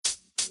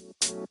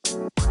Yo,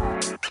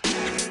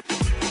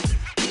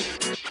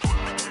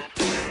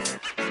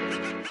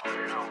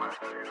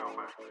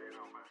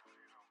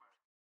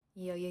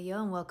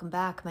 and welcome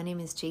back. My name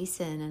is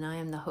Jason, and I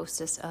am the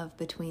hostess of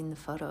Between the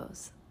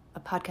Photos, a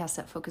podcast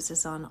that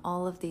focuses on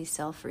all of the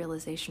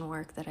self-realization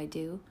work that I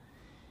do,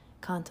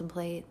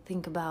 contemplate,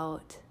 think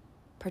about,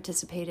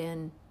 participate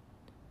in,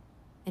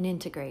 and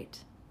integrate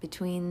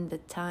between the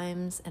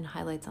times and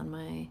highlights on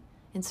my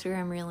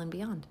Instagram reel and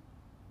beyond.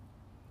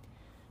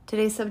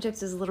 Today's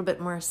subject is a little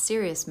bit more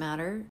serious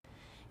matter,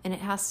 and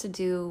it has to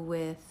do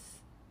with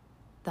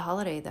the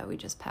holiday that we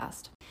just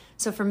passed.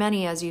 So for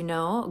many, as you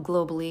know,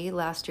 globally,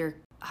 last year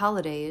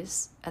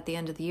holidays at the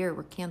end of the year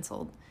were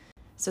canceled.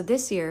 So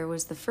this year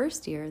was the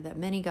first year that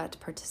many got to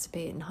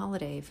participate in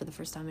holiday for the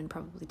first time in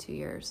probably 2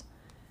 years.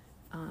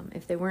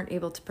 If they weren't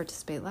able to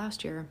participate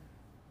last year,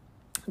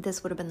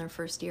 this would have been their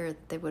first year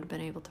that they would have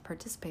been able to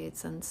participate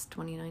since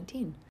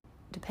 2019,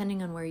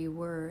 depending on where you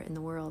were in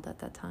the world at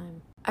that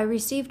time. I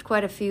received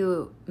quite a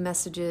few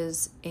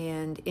messages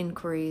and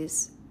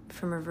inquiries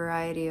from a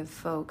variety of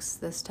folks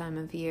this time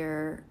of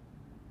year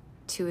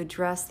to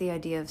address the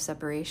idea of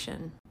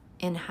separation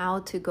and how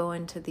to go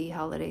into the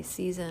holiday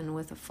season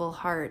with a full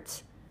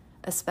heart,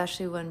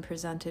 especially when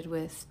presented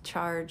with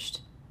charged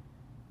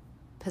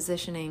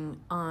positioning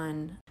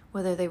on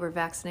whether they were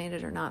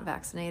vaccinated or not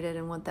vaccinated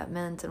and what that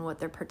meant and what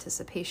their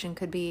participation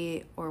could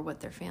be or what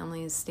their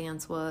family's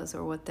stance was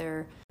or what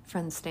their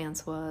friend's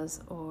stance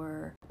was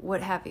or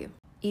what have you.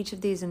 Each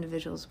of these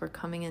individuals were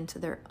coming into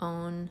their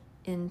own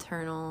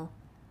internal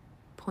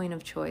point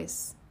of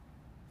choice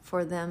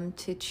for them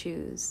to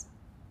choose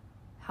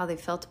how they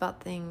felt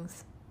about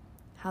things,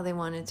 how they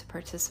wanted to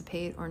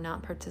participate or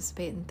not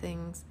participate in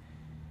things,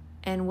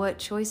 and what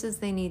choices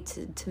they need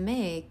to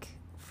make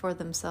for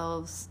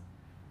themselves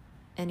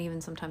and even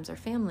sometimes their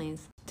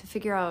families to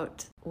figure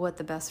out what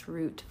the best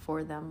route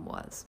for them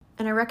was.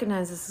 And I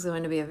recognize this is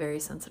going to be a very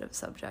sensitive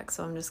subject,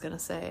 so I'm just going to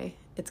say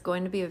it's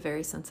going to be a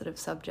very sensitive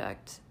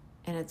subject,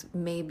 and it's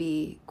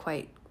maybe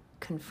quite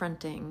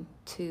confronting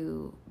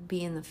to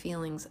be in the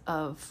feelings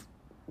of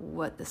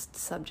what this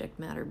subject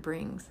matter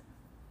brings.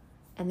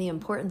 And the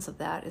importance of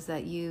that is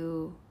that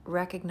you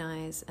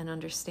recognize and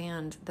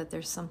understand that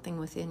there's something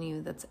within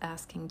you that's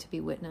asking to be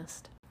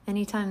witnessed.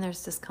 Anytime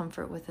there's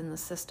discomfort within the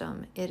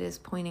system, it is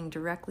pointing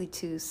directly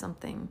to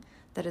something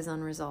that is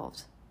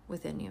unresolved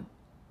within you.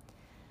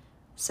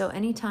 So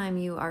anytime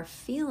you are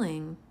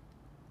feeling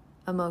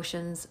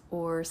emotions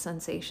or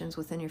sensations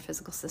within your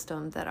physical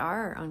system that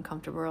are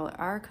uncomfortable or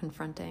are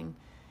confronting,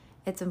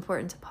 it's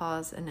important to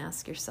pause and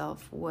ask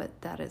yourself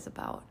what that is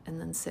about and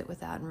then sit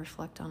with that and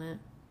reflect on it.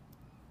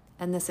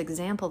 And this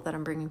example that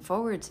I'm bringing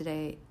forward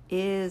today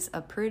is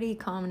a pretty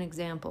common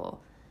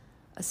example,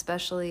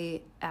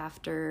 especially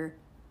after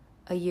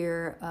a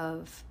year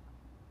of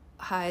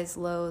highs,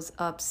 lows,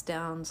 ups,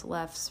 downs,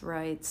 lefts,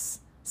 rights,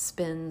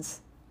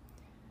 spins,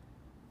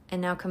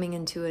 and now coming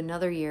into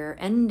another year,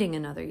 ending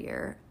another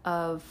year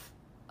of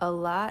a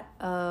lot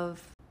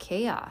of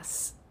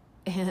chaos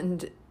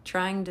and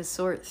trying to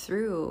sort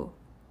through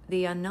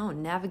the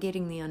unknown,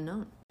 navigating the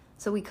unknown.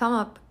 So we come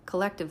up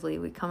collectively,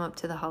 we come up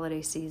to the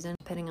holiday season,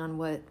 depending on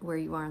where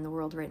you are in the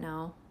world right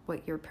now,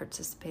 what you're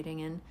participating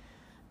in.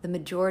 The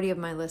majority of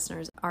my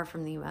listeners are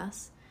from the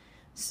US.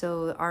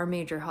 So our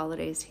major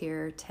holidays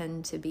here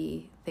tend to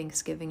be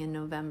Thanksgiving in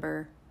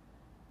November.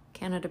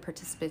 Canada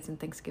participates in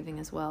Thanksgiving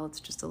as well.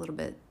 It's just a little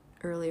bit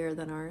earlier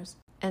than ours.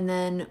 And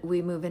then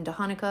we move into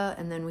Hanukkah,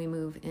 and then we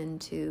move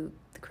into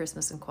the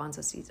Christmas and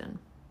Kwanzaa season.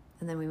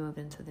 And then we move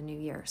into the new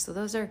year. So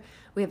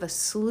we have a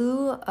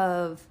slew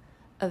of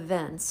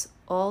events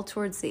all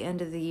towards the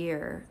end of the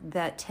year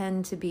that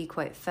tend to be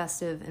quite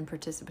festive and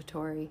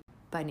participatory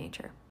by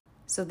nature.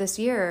 So this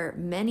year,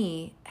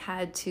 many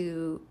had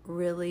to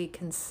really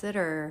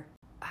consider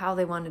how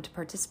they wanted to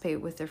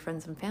participate with their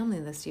friends and family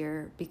this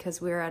year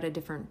because we're at a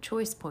different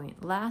choice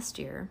point. Last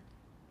year,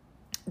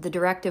 the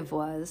directive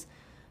was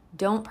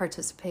don't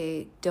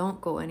participate,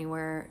 don't go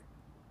anywhere,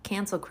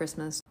 cancel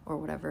Christmas or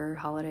whatever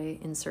holiday,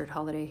 insert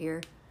holiday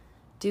here,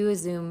 do a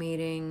Zoom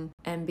meeting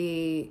and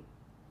be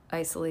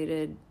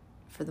isolated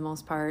for the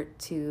most part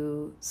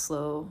to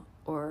slow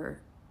or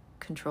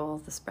control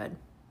the spread.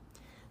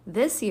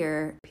 This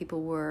year,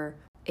 people were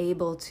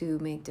able to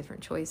make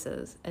different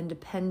choices, and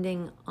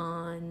depending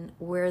on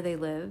where they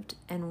lived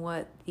and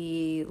what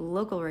the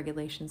local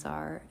regulations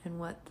are and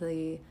what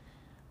the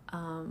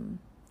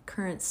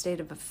current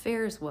state of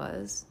affairs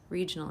was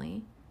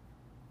regionally,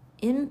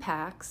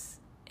 impacts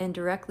and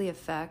directly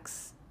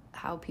affects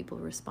how people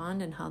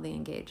respond and how they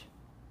engage.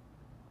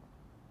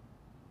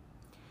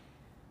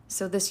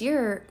 So this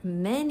year,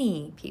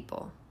 many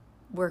people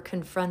were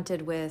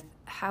confronted with,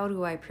 how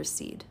do I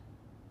proceed?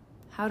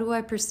 How do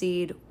I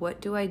proceed?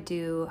 What do I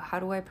do? How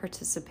do I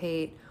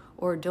participate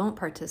or don't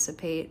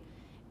participate?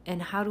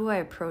 And how do I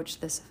approach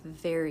this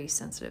very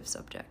sensitive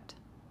subject?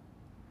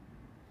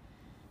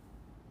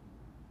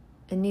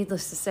 And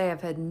needless to say,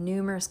 I've had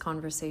numerous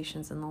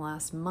conversations in the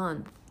last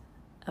month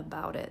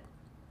about it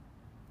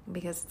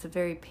because it's a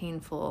very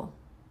painful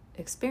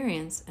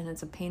experience and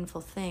it's a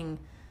painful thing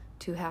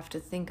to have to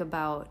think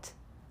about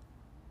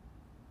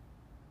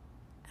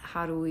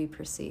how do we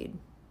proceed.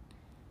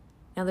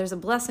 Now, there's a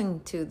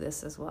blessing to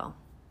this as well.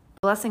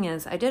 The blessing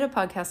is, I did a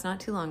podcast not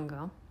too long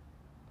ago,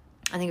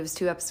 I think it was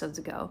 2 episodes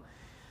ago,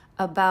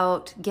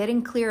 about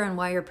getting clear on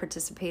why you're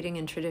participating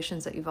in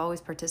traditions that you've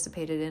always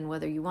participated in,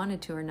 whether you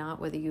wanted to or not,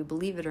 whether you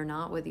believe it or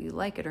not, whether you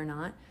like it or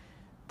not.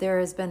 There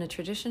has been a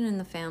tradition in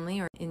the family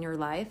or in your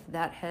life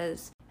that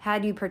has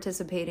had you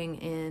participating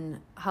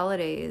in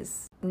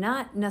holidays,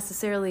 not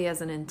necessarily as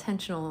an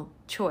intentional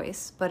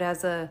choice, but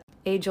as a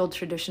age-old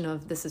tradition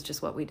of this is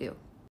just what we do.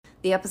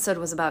 The episode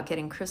was about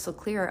getting crystal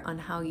clear on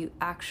how you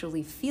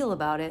actually feel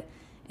about it,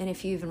 and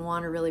if you even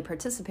want to really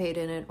participate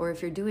in it, or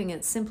if you're doing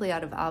it simply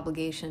out of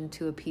obligation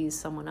to appease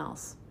someone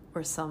else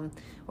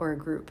or a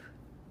group.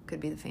 Could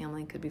be the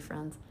family, could be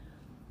friends.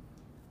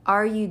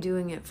 Are you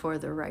doing it for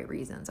the right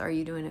reasons? Are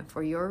you doing it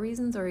for your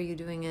reasons, or are you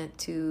doing it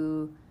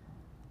to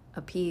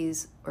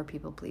appease or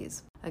people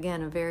please?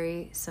 Again, a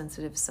very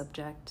sensitive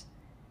subject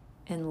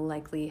and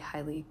likely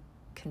highly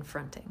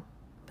confronting.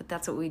 But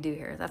that's what we do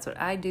here. That's what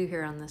I do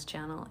here on this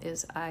channel,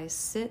 is I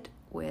sit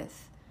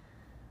with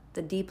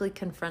the deeply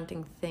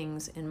confronting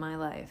things in my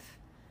life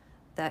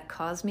that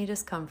cause me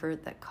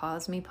discomfort, that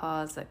cause me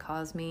pause, that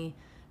cause me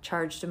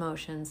charged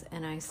emotions,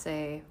 and I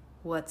say,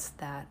 what's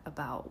that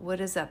about? What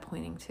is that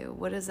pointing to?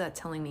 What is that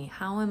telling me?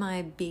 How am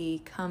I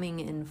becoming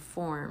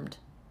informed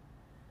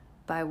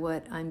by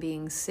what I'm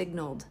being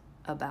signaled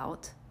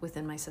about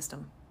within my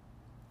system?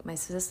 My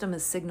system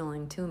is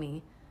signaling to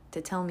me to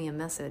tell me a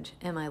message.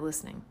 Am I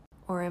listening?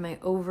 Or am I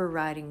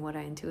overriding what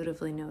I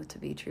intuitively know to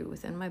be true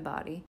within my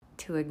body,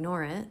 to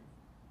ignore it,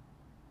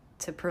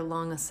 to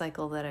prolong a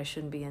cycle that I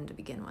shouldn't be in to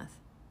begin with?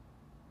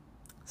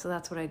 So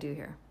that's what I do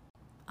here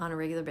on a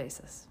regular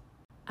basis.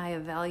 I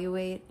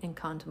evaluate and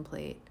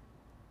contemplate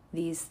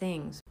these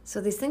things.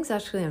 So these things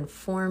actually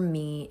inform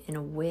me in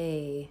a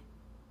way.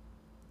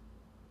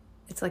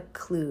 It's like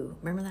Clue.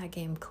 Remember that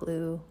game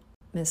Clue?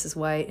 Mrs.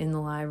 White in the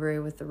library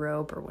with the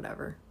rope or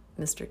whatever.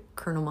 Mr.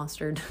 Colonel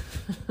Mustard.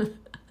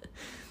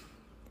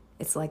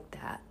 It's like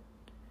that.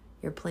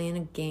 You're playing a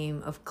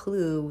game of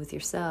Clue with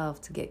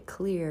yourself to get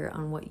clear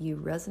on what you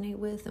resonate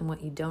with and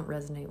what you don't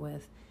resonate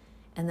with,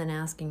 and then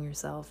asking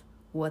yourself,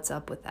 what's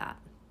up with that?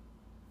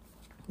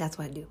 That's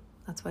what I do.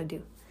 That's what I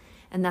do.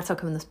 And that's how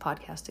come this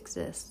podcast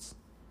exists.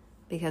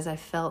 Because I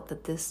felt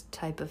that this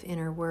type of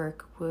inner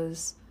work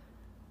was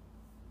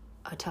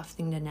a tough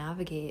thing to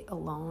navigate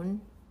alone.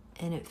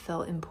 And it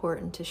felt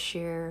important to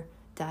share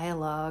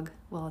dialogue.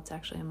 Well, it's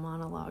actually a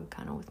monologue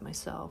kind of with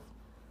myself.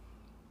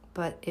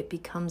 But it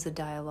becomes a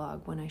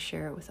dialogue when I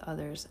share it with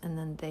others, and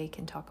then they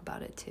can talk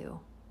about it too.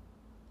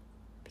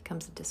 It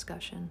becomes a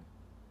discussion.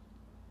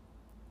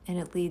 And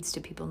it leads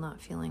to people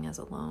not feeling as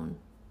alone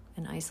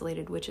and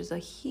isolated, which is a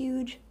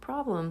huge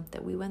problem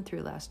that we went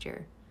through last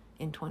year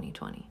in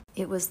 2020.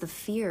 It was the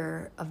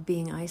fear of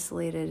being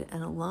isolated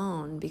and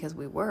alone, because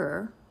we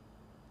were,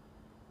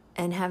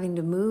 and having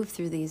to move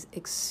through these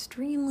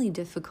extremely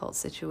difficult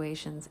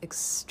situations,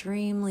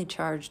 extremely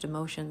charged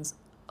emotions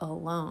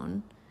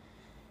alone,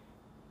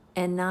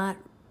 and not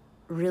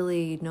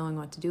really knowing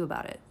what to do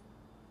about it.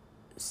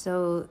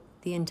 So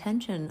the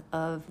intention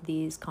of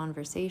these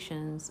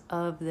conversations,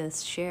 of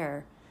this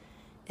share,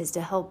 is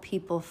to help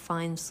people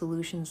find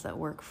solutions that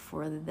work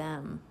for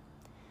them,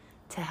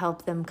 to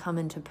help them come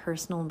into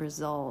personal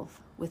resolve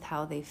with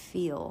how they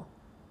feel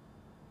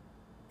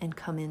and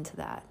come into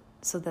that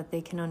so that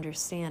they can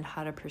understand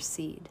how to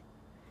proceed.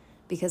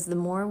 Because the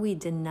more we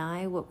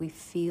deny what we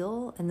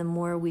feel and the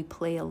more we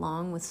play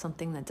along with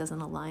something that doesn't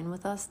align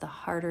with us, the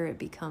harder it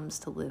becomes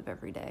to live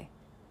every day.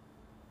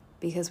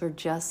 Because we're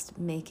just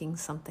making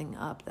something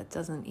up that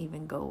doesn't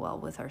even go well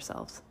with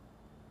ourselves.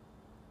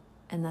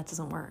 And that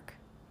doesn't work.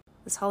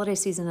 This holiday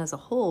season as a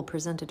whole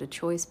presented a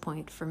choice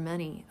point for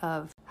many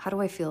of, how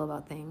do I feel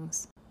about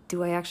things?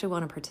 Do I actually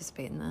want to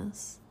participate in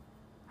this?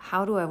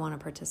 How do I want to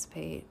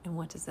participate? And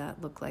what does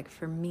that look like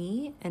for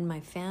me and my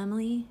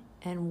family?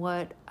 And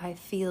what I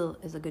feel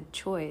is a good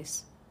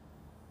choice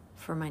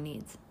for my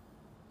needs.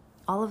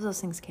 All of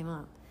those things came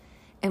up.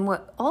 And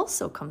what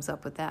also comes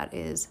up with that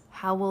is,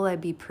 how will I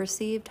be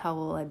perceived? How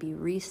will I be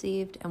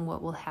received? And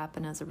what will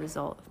happen as a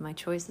result of my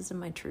choices and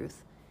my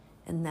truth?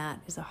 And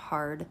that is a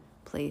hard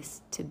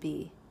place to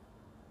be.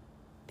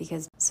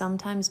 Because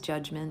sometimes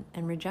judgment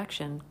and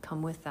rejection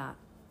come with that.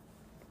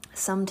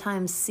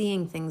 Sometimes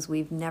seeing things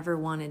we've never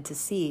wanted to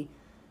see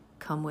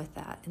come with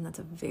that. And that's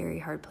a very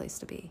hard place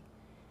to be.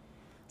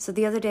 So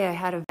the other day I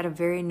had a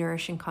very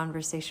nourishing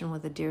conversation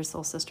with a dear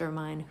soul sister of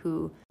mine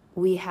who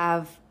we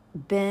have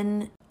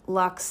been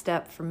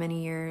lockstep for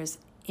many years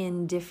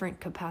in different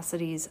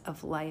capacities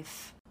of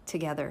life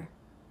together,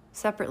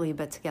 separately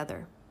but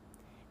together.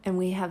 And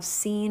we have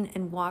seen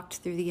and walked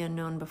through the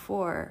unknown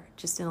before,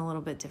 just in a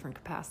little bit different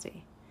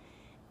capacity.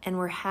 And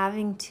we're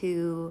having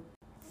to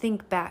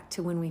think back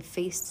to when we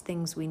faced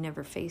things we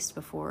never faced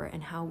before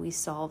and how we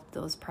solved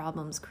those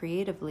problems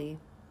creatively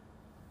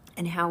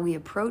and how we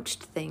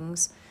approached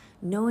things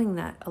knowing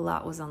that a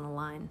lot was on the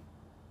line.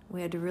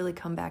 We had to really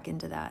come back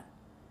into that.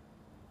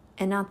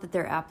 And not that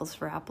they're apples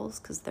for apples,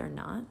 because they're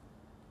not.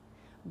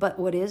 But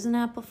what is an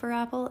apple for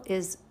apple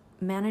is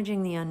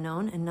managing the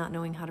unknown and not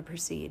knowing how to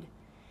proceed.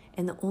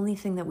 And the only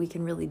thing that we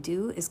can really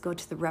do is go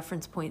to the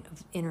reference point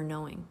of inner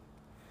knowing,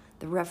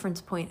 the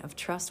reference point of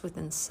trust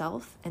within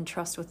self and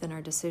trust within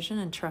our decision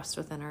and trust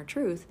within our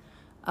truth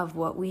of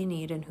what we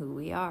need and who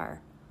we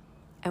are.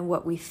 And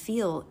what we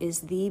feel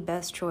is the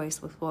best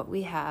choice with what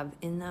we have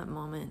in that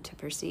moment to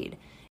proceed.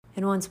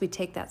 And once we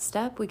take that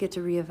step, we get to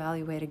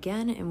reevaluate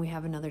again and we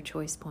have another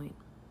choice point.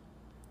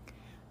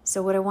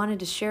 So what I wanted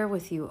to share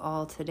with you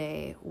all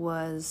today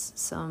was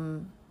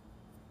some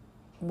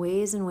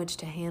ways in which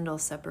to handle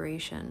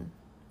separation,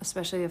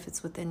 especially if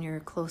it's within your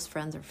close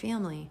friends or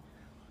family.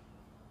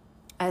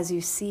 As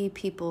you see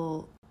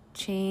people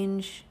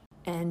change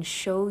and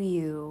show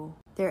you,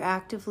 they're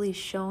actively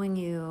showing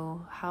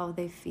you how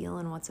they feel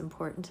and what's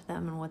important to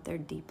them and what they're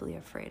deeply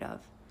afraid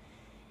of.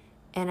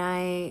 And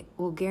I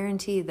will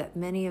guarantee that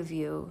many of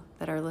you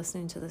that are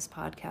listening to this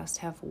podcast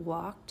have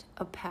walked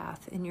a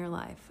path in your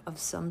life of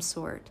some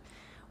sort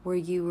where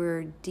you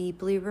were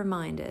deeply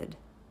reminded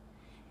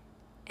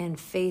and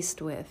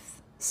faced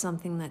with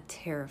something that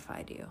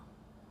terrified you.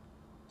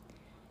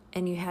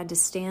 And you had to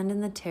stand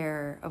in the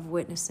terror of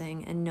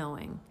witnessing and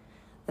knowing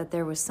that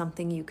there was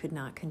something you could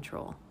not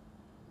control.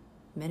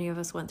 Many of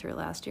us went through it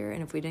last year,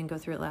 and if we didn't go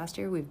through it last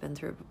year, we've been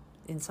through it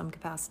in some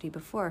capacity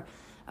before,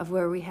 of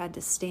where we had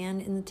to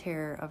stand in the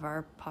terror of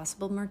our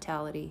possible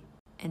mortality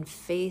and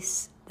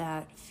face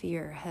that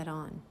fear head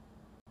on.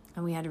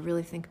 And we had to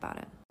really think about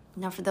it.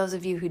 Now, for those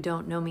of you who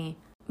don't know me,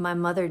 my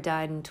mother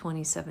died in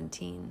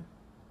 2017.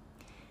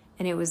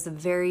 And it was the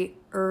very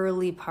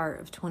early part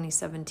of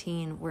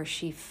 2017 where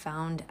she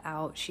found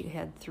out she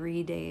had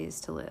 3 days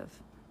to live.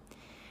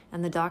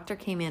 And the doctor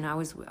came in. I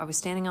was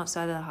standing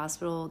outside of the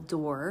hospital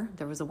door.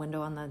 There was a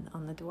window on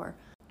the door.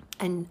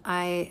 And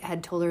I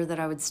had told her that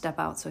I would step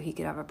out so he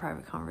could have a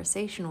private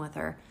conversation with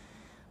her.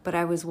 But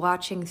I was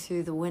watching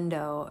through the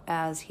window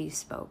as he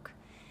spoke.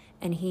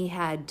 And he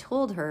had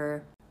told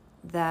her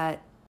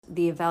that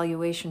the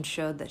evaluation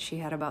showed that she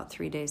had about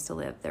 3 days to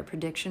live. Their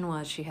prediction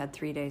was she had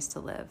 3 days to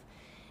live.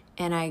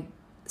 And I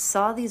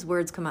saw these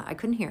words come out. I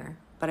couldn't hear,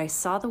 but I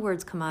saw the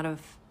words come out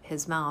of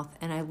his mouth.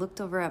 And I looked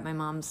over at my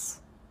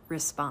mom's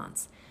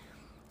response.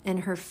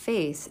 And her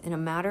face, in a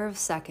matter of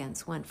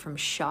seconds, went from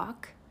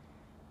shock,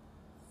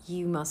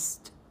 you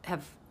must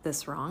have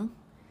this wrong,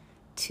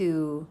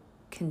 to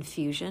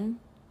confusion,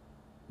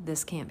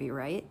 this can't be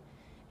right,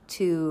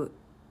 to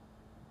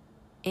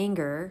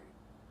anger,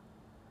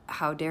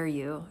 how dare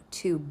you,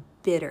 to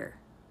bitter.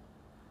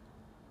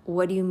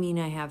 What do you mean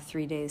I have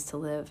 3 days to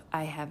live?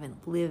 I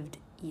haven't lived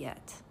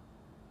yet.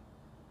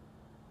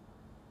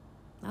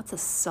 That's a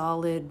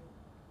solid,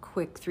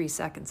 quick 3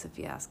 seconds if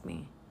you ask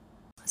me.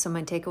 So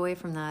my takeaway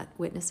from that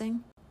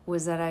witnessing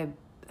was that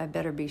I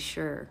better be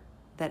sure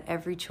that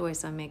every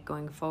choice I make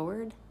going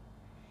forward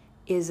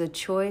is a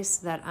choice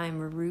that I'm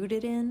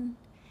rooted in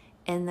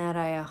and that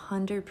I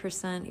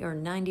 100% or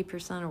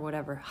 90% or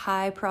whatever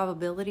high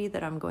probability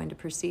that I'm going to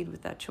proceed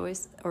with that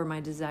choice, or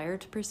my desire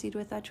to proceed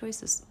with that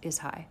choice is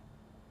high.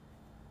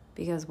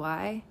 Because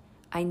why?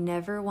 I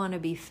never want to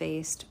be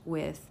faced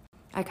with,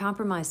 I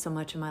compromised so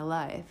much in my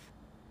life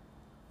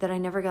that I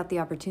never got the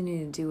opportunity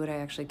to do what I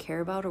actually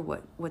care about or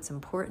what's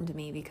important to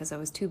me, because I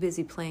was too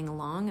busy playing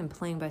along and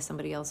playing by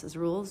somebody else's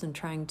rules and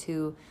trying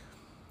to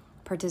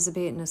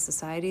participate in a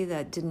society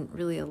that didn't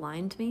really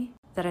align to me,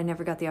 that I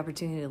never got the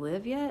opportunity to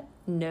live yet.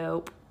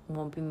 Nope,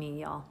 won't be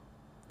me, y'all.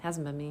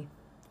 Hasn't been me.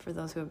 For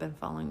those who have been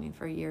following me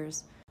for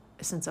years,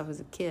 since I was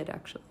a kid,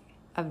 actually.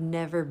 I've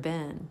never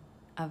been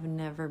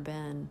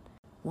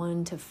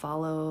one to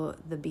follow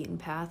the beaten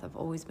path. I've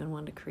always been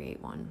one to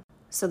create one.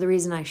 So the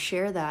reason I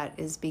share that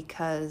is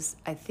because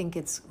I think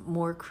it's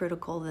more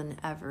critical than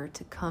ever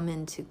to come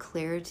into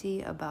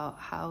clarity about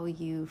how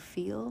you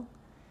feel,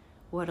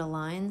 what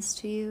aligns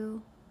to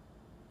you,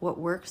 what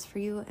works for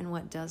you and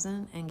what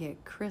doesn't, and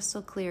get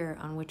crystal clear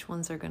on which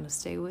ones are going to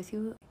stay with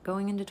you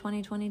going into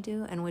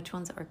 2022 and which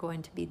ones are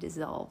going to be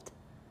dissolved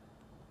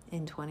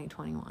in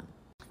 2021.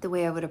 The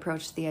way I would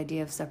approach the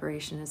idea of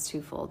separation is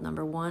twofold.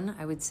 Number one,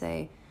 I would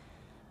say,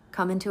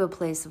 come into a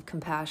place of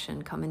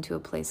compassion, come into a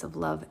place of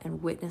love,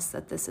 and witness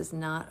that this is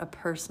not a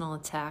personal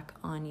attack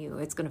on you.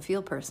 It's going to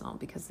feel personal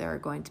because there are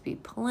going to be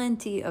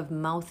plenty of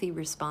mouthy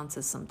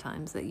responses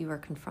sometimes that you are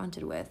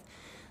confronted with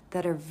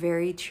that are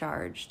very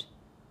charged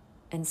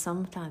and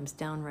sometimes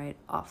downright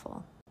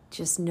awful.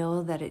 Just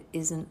know that it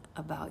isn't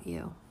about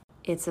you.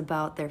 It's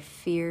about their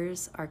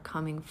fears are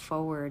coming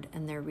forward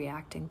and they're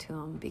reacting to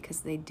them because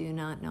they do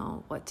not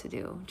know what to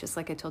do. Just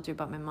like I told you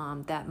about my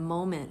mom, that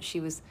moment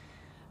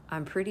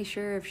I'm pretty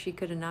sure if she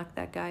could have knocked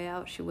that guy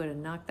out, she would have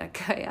knocked that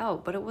guy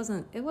out. But it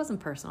wasn't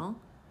personal.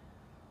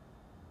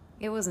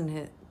 It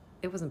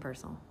wasn't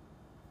personal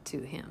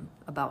to him,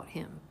 about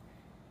him.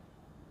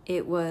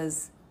 He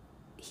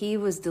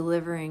was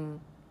delivering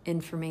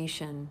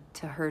information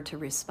to her to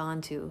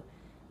respond to,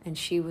 and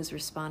she was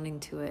responding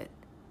to it.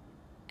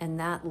 And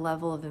that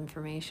level of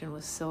information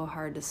was so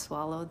hard to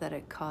swallow that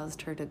it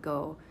caused her to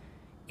go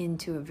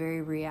into a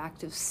very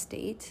reactive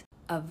state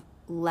of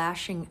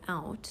lashing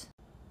out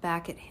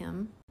back at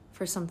him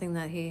for something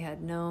that he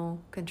had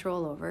no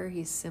control over.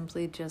 He's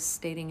simply just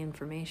stating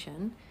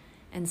information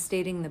and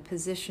stating the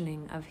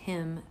positioning of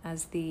him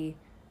as the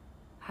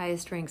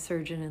highest ranked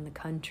surgeon in the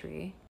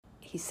country.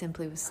 He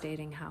simply was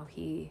stating how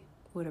he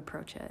would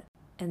approach it.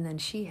 And then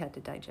she had to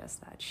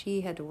digest that.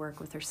 She had to work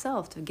with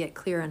herself to get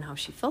clear on how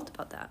she felt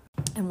about that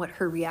and what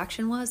her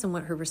reaction was and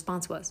what her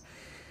response was.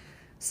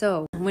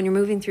 So when you're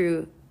moving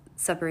through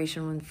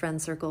separation with friend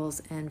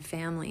circles and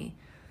family,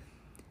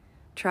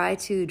 try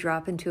to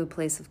drop into a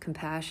place of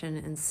compassion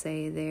and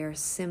say, they are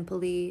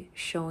simply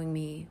showing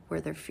me where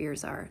their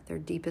fears are, their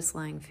deepest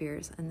lying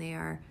fears, and they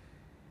are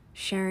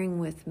sharing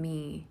with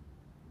me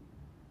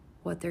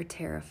what they're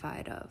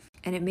terrified of.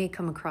 And it may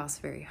come across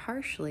very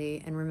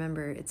harshly, and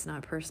remember, it's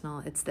not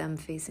personal, it's them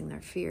facing their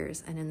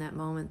fears, and in that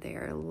moment they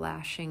are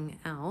lashing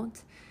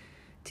out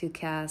to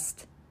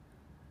cast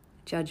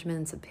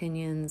judgments,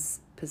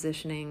 opinions,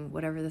 positioning,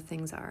 whatever the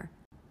things are.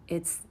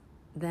 It's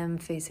them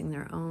facing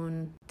their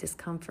own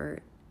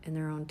discomfort and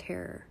their own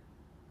terror,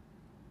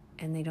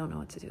 and they don't know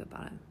what to do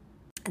about it.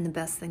 And the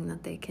best thing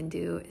that they can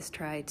do is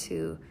try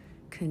to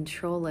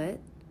control it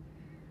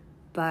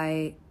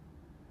by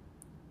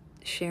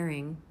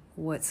sharing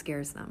what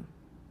scares them.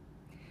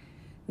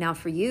 Now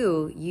for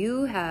you,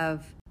 you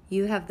have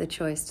the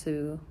choice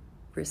to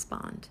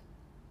respond.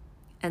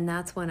 And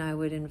that's when I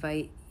would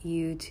invite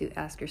you to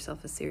ask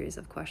yourself a series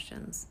of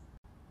questions.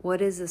 What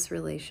is this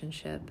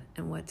relationship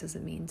and what does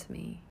it mean to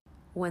me?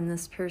 When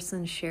this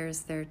person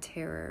shares their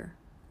terror,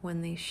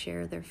 when they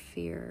share their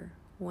fear,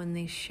 when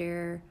they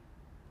share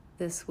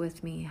this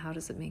with me, how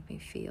does it make me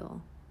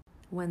feel?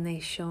 When they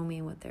show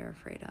me what they're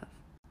afraid of.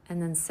 And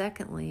then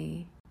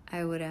secondly,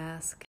 I would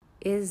ask,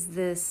 is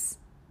this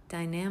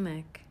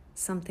dynamic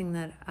something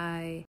that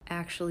I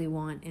actually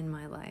want in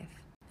my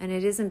life? And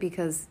it isn't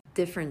because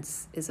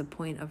difference is a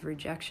point of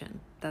rejection.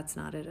 That's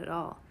not it at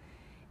all.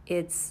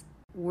 It's,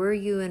 were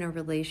you in a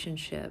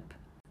relationship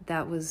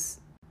that was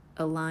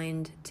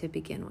aligned to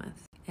begin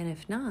with? And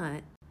if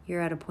not,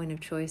 you're at a point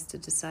of choice to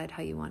decide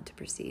how you want to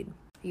proceed.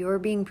 You're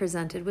being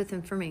presented with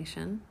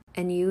information,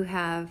 and you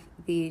have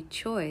the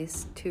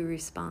choice to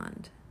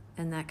respond.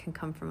 And that can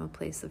come from a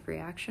place of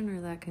reaction,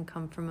 or that can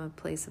come from a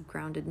place of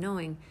grounded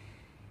knowing.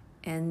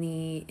 And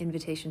the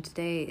invitation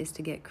today is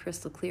to get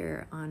crystal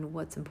clear on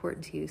what's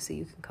important to you so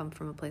you can come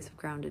from a place of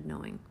grounded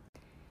knowing.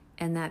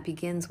 And that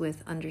begins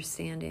with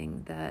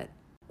understanding that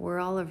we're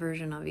all a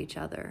version of each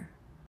other,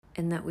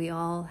 and that we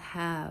all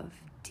have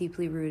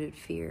deeply rooted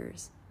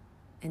fears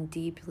and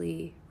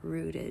deeply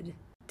rooted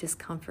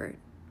discomfort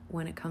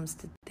when it comes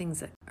to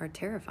things that are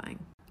terrifying.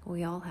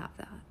 We all have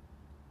that.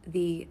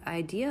 The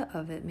idea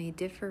of it may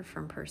differ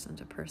from person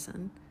to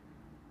person,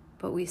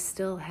 but we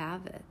still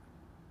have it.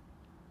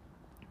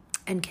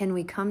 And can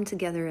we come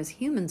together as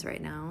humans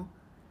right now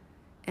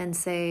and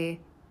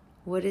say,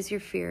 what is your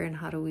fear and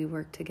how do we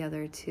work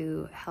together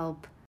to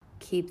help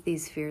keep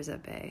these fears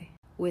at bay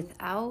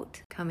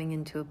without coming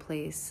into a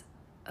place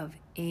of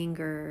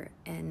anger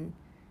and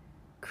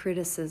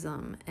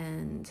criticism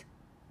and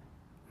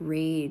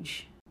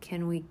rage?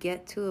 Can we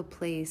get to a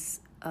place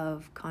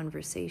of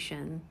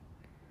conversation?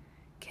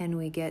 Can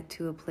we get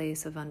to a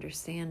place of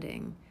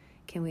understanding?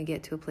 Can we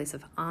get to a place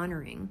of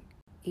honoring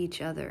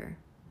each other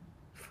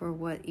for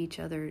what each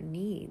other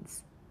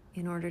needs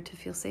in order to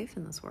feel safe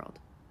in this world?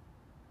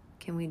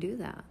 Can we do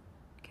that?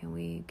 Can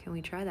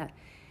we try that?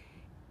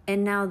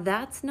 And now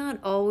that's not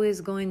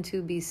always going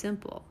to be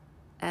simple,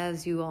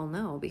 as you all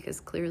know, because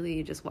clearly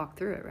you just walked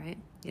through it, right?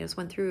 You just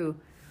went through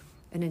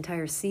an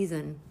entire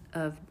season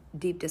of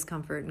deep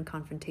discomfort and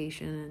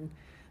confrontation and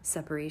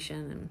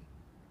separation and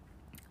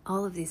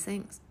all of these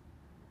things.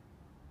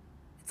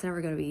 It's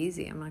never going to be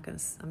easy. I'm not going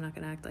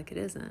to act like it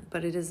isn't,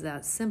 but it is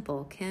that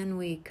simple. Can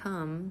we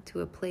come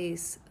to a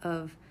place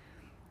of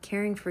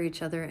caring for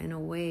each other in a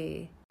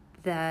way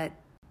that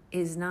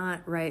is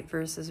not right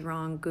versus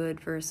wrong, good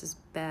versus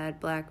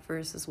bad, black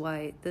versus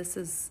white? This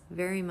is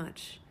very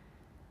much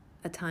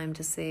a time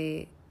to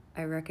say,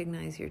 I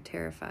recognize you're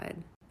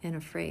terrified and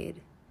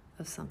afraid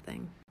of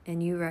something,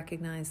 and you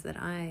recognize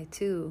that I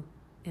too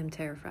am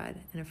terrified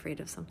and afraid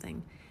of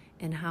something.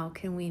 And how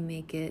can we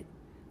make it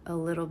a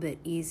little bit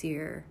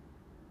easier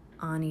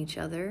on each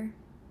other,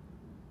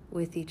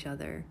 with each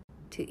other,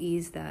 to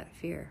ease that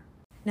fear?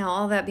 Now,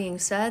 all that being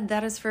said,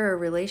 that is for a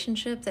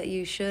relationship that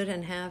you should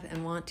and have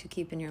and want to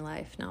keep in your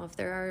life. Now, if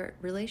there are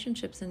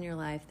relationships in your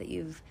life that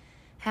you've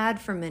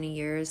had for many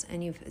years,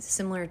 and you've,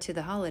 similar to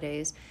the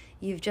holidays,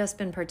 you've just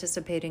been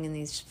participating in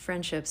these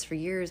friendships for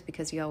years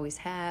because you always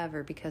have,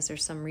 or because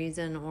there's some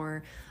reason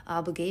or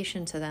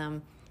obligation to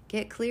them,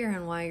 get clear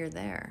on why you're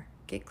there.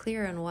 Get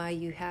clear on why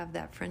you have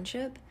that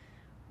friendship.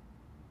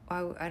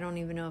 I don't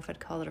even know if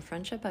I'd call it a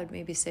friendship. I'd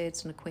maybe say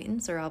it's an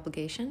acquaintance or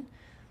obligation.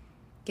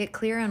 Get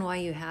clear on why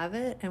you have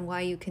it and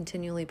why you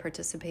continually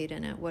participate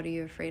in it. What are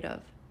you afraid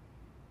of?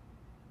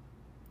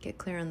 Get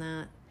clear on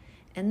that.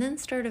 And then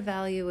start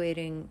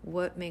evaluating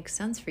what makes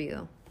sense for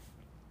you.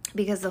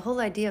 Because the whole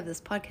idea of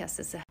this podcast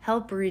is to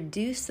help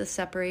reduce the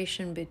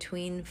separation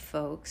between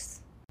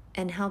folks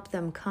and help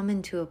them come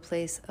into a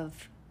place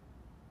of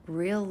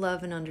real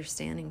love and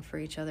understanding for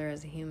each other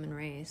as a human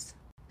race,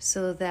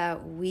 so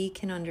that we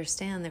can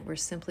understand that we're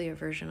simply a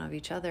version of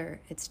each other.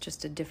 It's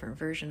just a different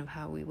version of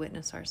how we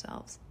witness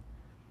ourselves.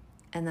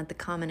 And that the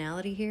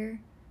commonality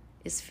here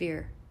is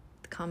fear.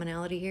 The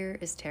commonality here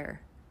is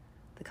terror.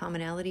 The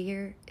commonality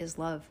here is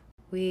love.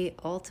 We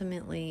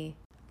ultimately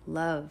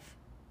love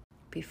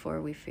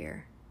before we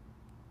fear.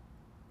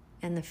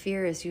 And the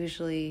fear is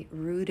usually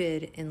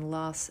rooted in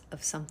loss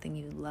of something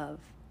you love,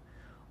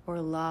 or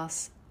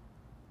loss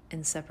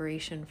and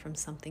separation from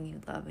something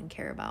you love and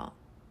care about,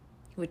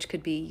 which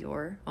could be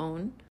your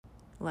own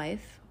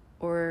life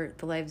or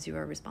the lives you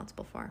are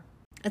responsible for.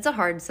 It's a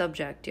hard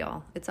subject,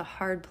 y'all. It's a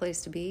hard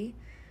place to be.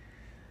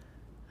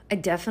 I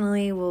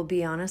definitely will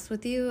be honest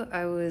with you.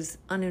 I was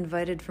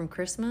uninvited from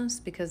Christmas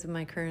because of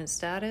my current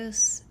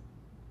status,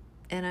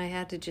 and I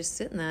had to just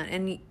sit in that.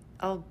 And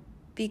I'll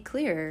be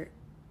clear,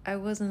 I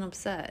wasn't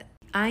upset.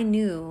 I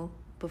knew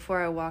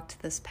before I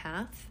walked this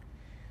path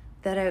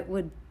that it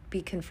would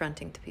be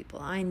confronting to people.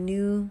 I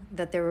knew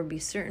that there would be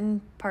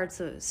certain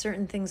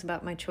things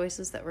about my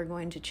choices that were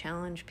going to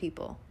challenge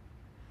people.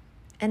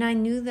 And I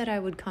knew that I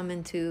would come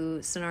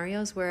into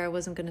scenarios where I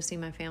wasn't going to see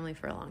my family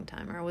for a long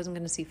time, or I wasn't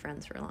going to see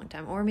friends for a long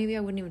time, or maybe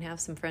I wouldn't even have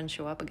some friends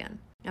show up again.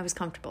 I was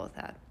comfortable with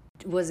that.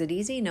 Was it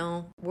easy?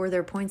 No. Were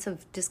there points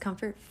of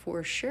discomfort?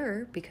 For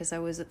sure, because I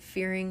was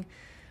fearing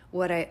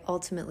what I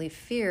ultimately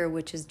fear,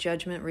 which is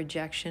judgment,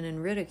 rejection,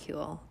 and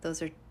ridicule.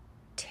 Those are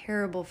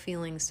terrible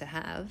feelings to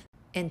have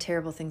and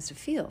terrible things to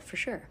feel, for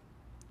sure.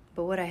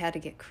 But what I had to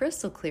get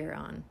crystal clear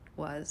on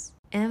was,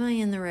 am I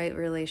in the right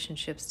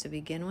relationships to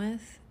begin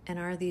with? And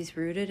are these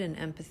rooted in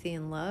empathy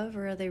and love,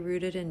 or are they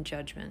rooted in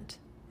judgment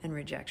and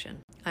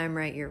rejection? I'm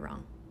right, you're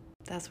wrong.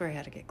 That's where I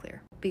had to get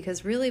clear.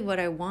 Because really what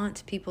I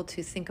want people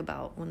to think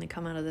about when they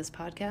come out of this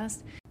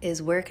podcast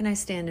is, where can I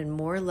stand in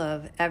more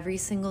love every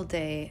single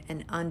day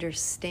and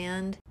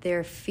understand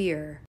their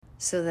fear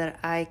so that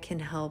I can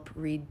help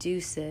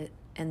reduce it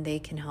and they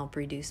can help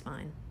reduce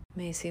mine. It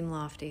may seem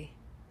lofty,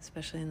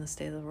 especially in the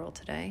state of the world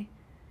today,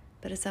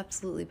 but it's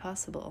absolutely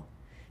possible.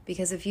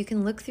 Because if you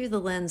can look through the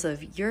lens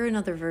of, you're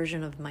another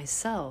version of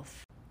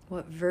myself,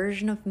 what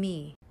version of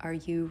me are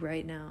you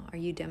right now? Are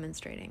you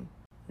demonstrating?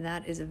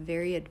 That is a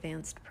very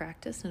advanced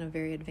practice and a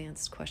very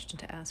advanced question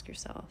to ask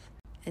yourself.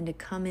 And to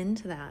come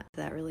into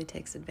that really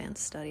takes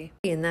advanced study.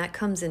 And that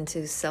comes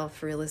into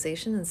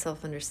self-realization and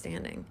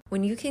self-understanding.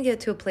 When you can get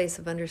to a place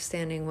of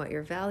understanding what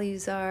your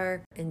values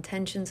are,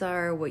 intentions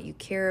are, what you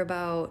care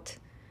about,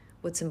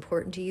 what's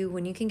important to you,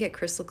 when you can get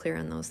crystal clear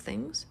on those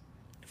things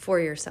for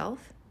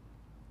yourself,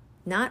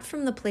 not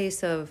from the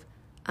place of,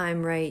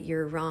 I'm right,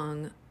 you're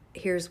wrong,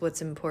 here's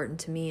what's important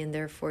to me, and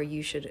therefore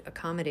you should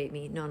accommodate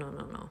me. No.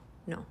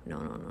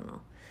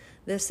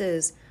 This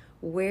is,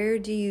 where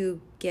do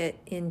you get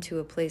into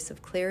a place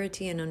of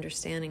clarity and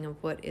understanding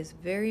of what is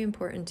very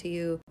important to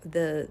you,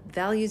 the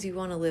values you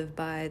want to live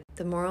by,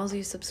 the morals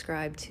you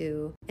subscribe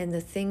to, and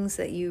the things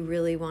that you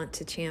really want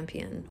to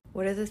champion?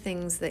 What are the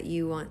things that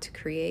you want to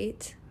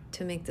create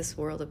to make this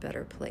world a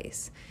better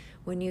place?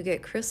 When you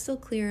get crystal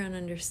clear on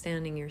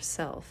understanding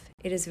yourself,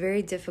 it is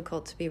very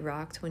difficult to be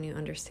rocked when you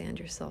understand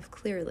yourself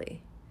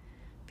clearly,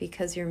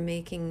 because you're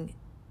making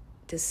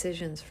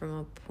decisions from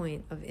a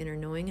point of inner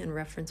knowing and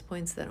reference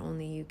points that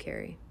only you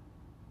carry.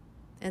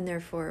 And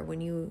therefore,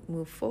 when you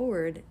move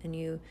forward and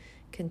you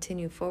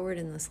continue forward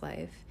in this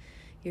life,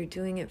 you're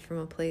doing it from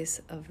a place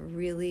of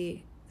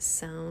really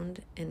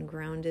sound and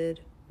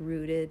grounded,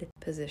 rooted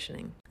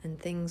positioning. And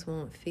things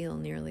won't feel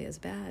nearly as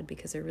bad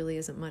because there really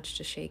isn't much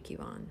to shake you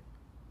on,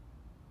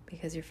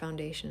 because your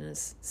foundation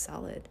is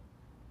solid.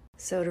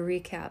 So to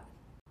recap,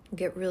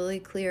 get really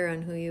clear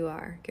on who you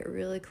are. Get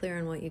really clear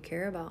on what you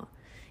care about.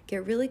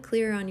 Get really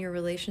clear on your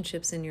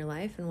relationships in your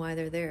life and why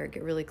they're there.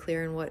 Get really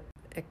clear on what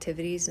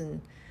activities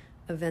and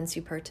events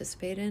you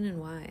participate in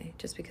and why.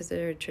 Just because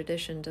they're a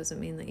tradition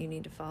doesn't mean that you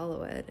need to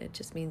follow it. It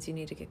just means you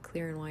need to get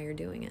clear on why you're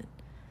doing it.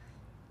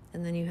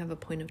 And then you have a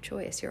point of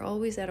choice. You're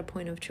always at a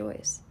point of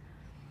choice.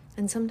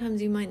 And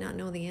sometimes you might not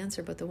know the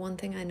answer, but the one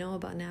thing I know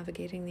about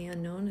navigating the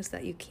unknown is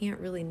that you can't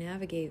really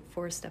navigate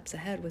 4 steps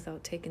ahead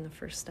without taking the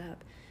first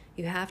step.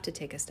 You have to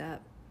take a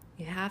step.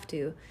 You have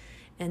to.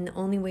 And the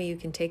only way you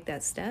can take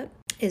that step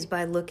is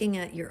by looking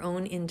at your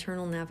own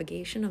internal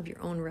navigation of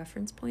your own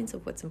reference points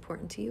of what's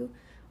important to you,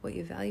 what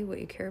you value, what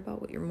you care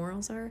about, what your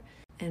morals are.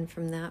 And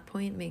from that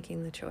point,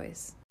 making the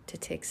choice to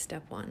take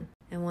step 1.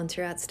 And once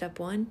you're at step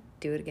 1,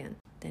 do it again.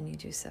 Then you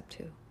do step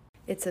 2.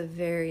 It's a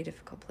very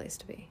difficult place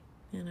to be.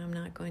 And I'm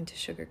not going to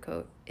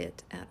sugarcoat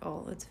it at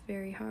all. It's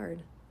very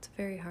hard. It's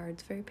very hard.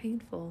 It's very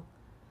painful.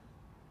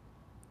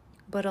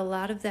 But a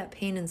lot of that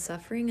pain and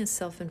suffering is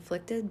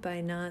self-inflicted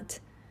by not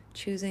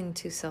choosing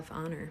to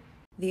self-honor.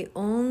 The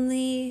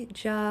only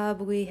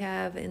job we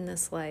have in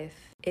this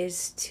life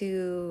is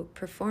to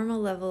perform a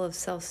level of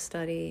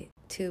self-study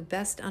to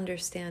best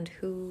understand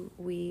who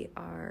we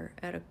are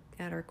at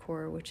our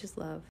core, which is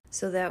love,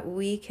 so that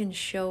we can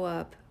show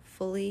up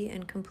fully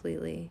and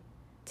completely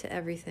to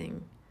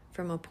everything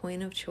from a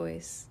point of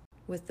choice,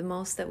 with the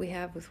most that we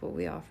have with what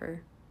we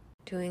offer,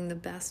 doing the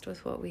best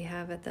with what we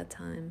have at that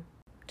time,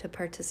 to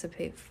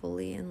participate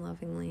fully and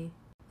lovingly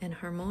and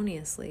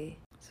harmoniously.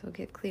 So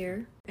get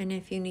clear. And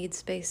if you need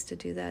space to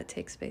do that,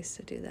 take space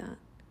to do that.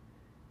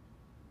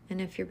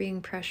 And if you're being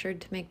pressured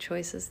to make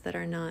choices that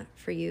are not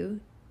for you,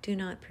 do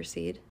not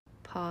proceed.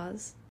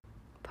 Pause.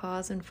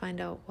 Pause and find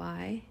out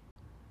why.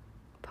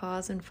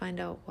 Pause and find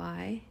out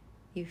why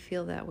you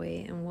feel that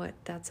way and what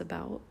that's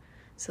about,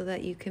 so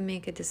that you can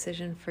make a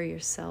decision for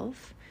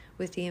yourself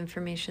with the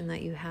information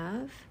that you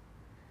have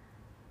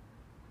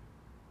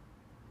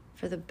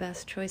for the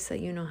best choice that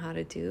you know how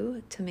to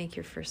do to make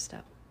your first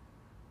step.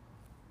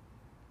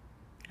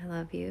 I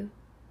love you.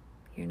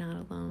 You're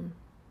not alone.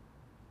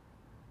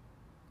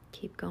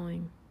 Keep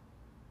going,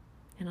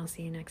 and I'll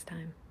see you next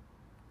time.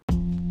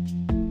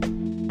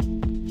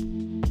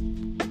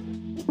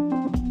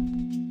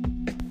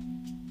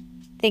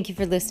 Thank you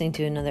for listening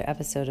to another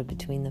episode of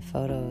Between the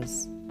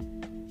Photos.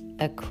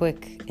 A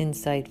quick,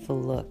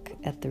 insightful look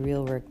at the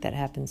real work that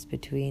happens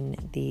between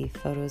the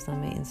photos on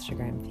my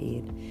Instagram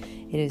feed.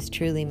 It is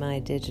truly my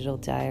digital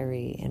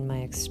diary and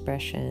my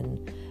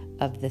expression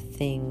of the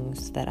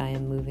things that I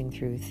am moving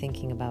through,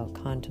 thinking about,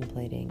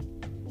 contemplating,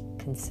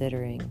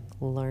 considering,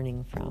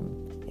 learning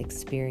from,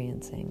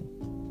 experiencing.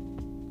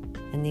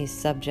 And these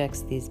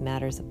subjects, these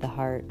matters of the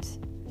heart,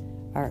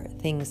 are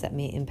things that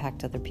may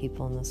impact other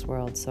people in this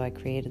world. So I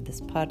created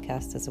this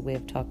podcast as a way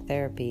of talk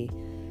therapy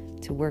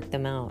to work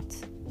them out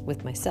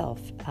with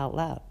myself out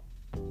loud,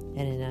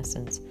 and in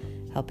essence,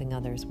 helping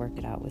others work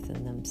it out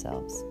within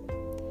themselves.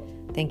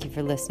 Thank you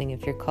for listening.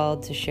 If you're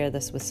called to share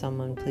this with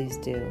someone, please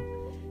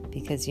do,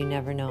 because you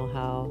never know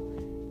how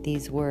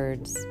these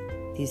words,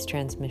 these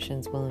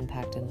transmissions will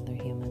impact another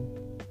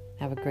human.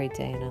 Have a great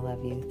day, and I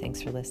love you.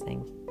 Thanks for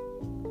listening.